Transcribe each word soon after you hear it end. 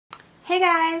Hey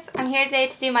guys, I'm here today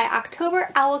to do my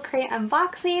October OwlCrate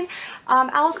unboxing.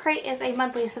 OwlCrate is a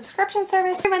monthly subscription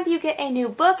service. Every month you get a new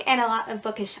book and a lot of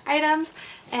bookish items,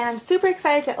 and I'm super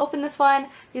excited to open this one.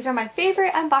 These are my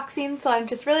favorite unboxings, so I'm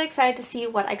just really excited to see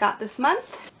what I got this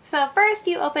month. So first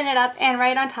you open it up and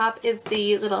right on top is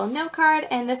the little note card,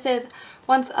 and this is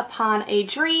Once Upon a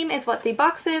Dream is what the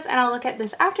box is, and I'll look at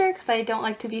this after because I don't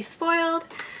like to be spoiled.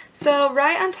 So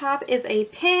right on top is a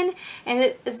pin, and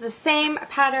it is the same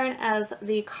pattern as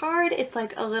the card. It's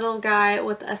like a little guy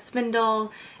with a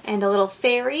spindle and a little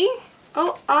fairy.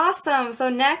 Oh, awesome! So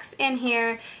next in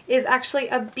here is actually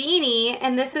a beanie,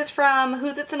 and this is from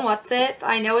Who's It's and What's It's.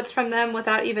 I know it's from them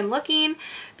without even looking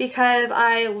because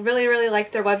I really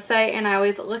like their website and I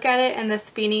always look at it, and this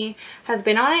beanie has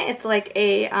been on it. It's like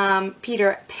a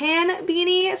Peter Pan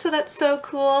beanie, so that's so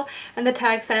cool. And the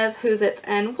tag says Who's It's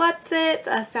and What's It's,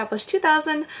 established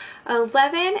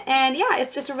 2011, and yeah,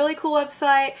 it's just a really cool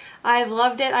website. I've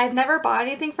loved it. I've never bought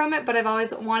anything from it, but I've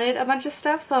always wanted a bunch of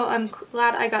stuff, so I'm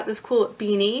glad I got this cool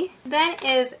beanie. Then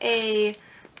is a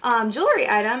jewelry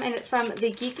item, and it's from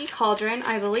the Geeky Cauldron.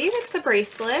 I believe it's the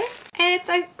bracelet, and it's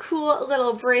a cool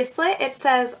little bracelet. It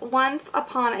says Once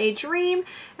Upon a Dream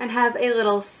and has a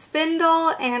little spindle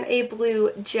and a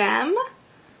blue gem,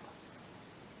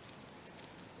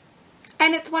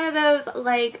 and it's one of those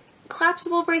like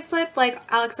collapsible bracelets like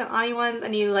Alex and Ani ones,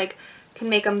 and you like can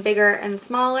make them bigger and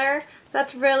smaller.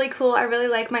 That's really cool. I really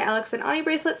like my Alex and Ani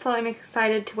bracelets, so I'm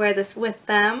excited to wear this with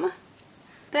them.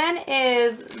 Then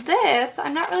is this.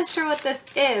 I'm not really sure what this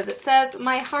is. It says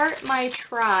My Heart, My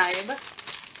Tribe.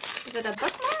 Is it a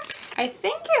bookmark? I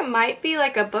think it might be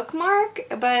like a bookmark,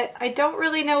 but I don't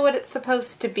really know what it's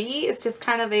supposed to be. It's just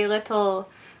kind of a little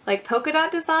like polka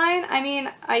dot design. I mean,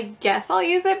 I guess I'll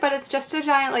use it, but it's just a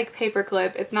giant like paper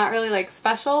clip. It's not really like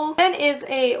special. Then is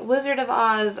a Wizard of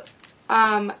Oz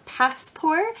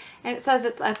passport, and it says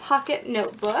it's a pocket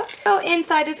notebook. So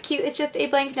inside is cute. It's just a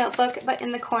blank notebook, but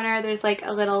in the corner there's like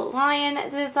a little lion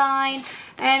design,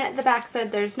 and the back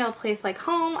said there's no place like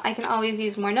home. I can always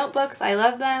use more notebooks. I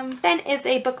love them. Then is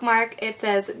a bookmark. It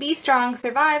says Be Strong,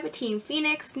 Survive, Team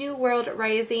Phoenix, New World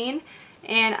Rising,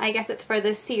 and I guess it's for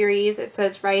this series. It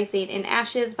says Rising in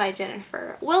Ashes by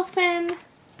Jennifer Wilson.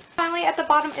 Finally at the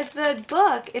bottom is the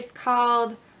book. It's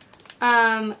called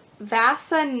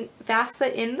Vasa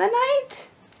in the Night?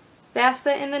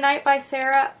 Vasa in the Night by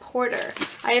Sarah Porter.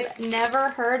 I've never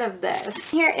heard of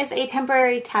this. Here is a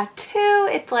temporary tattoo.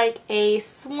 It's like a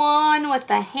swan with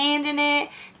a hand in it.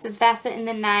 It says Vasa in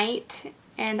the Night,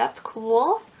 and that's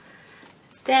cool.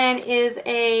 Then is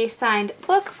a signed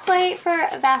book plate for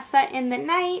Vasa in the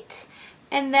Night,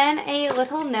 and then a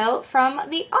little note from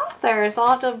the author. So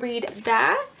I'll have to read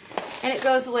that, and it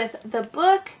goes with the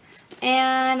book.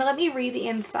 And let me read the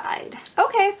inside.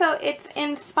 Okay, so it's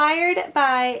inspired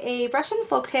by a Russian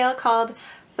folktale called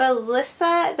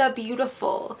Felissa the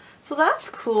Beautiful. So that's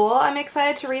cool. I'm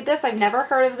excited to read this. I've never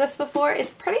heard of this before.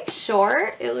 It's pretty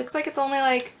short. It looks like it's only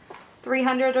like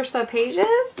 300 or so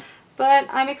pages, but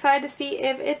I'm excited to see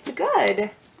if it's good.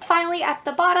 Finally, at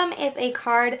the bottom is a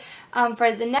card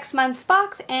for the next month's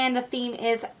box, and the theme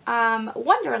is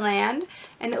Wonderland,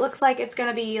 and it looks like it's going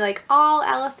to be like all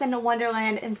Alice in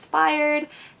Wonderland inspired.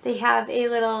 They have a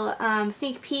little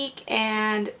sneak peek,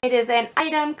 and it is an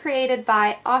item created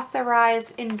by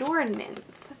Authorized Endorsements.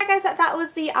 Guys, that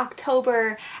was the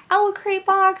October OwlCrate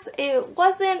box. It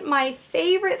wasn't my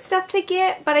favorite stuff to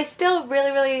get, but I still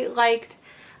really liked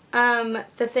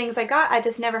the things I got. I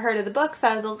just never heard of the book, so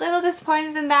I was a little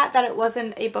disappointed in that it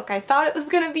wasn't a book I thought it was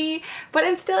going to be, but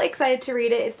I'm still excited to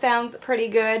read it. It sounds pretty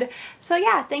good. So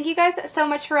yeah, thank you guys so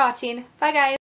much for watching. Bye guys!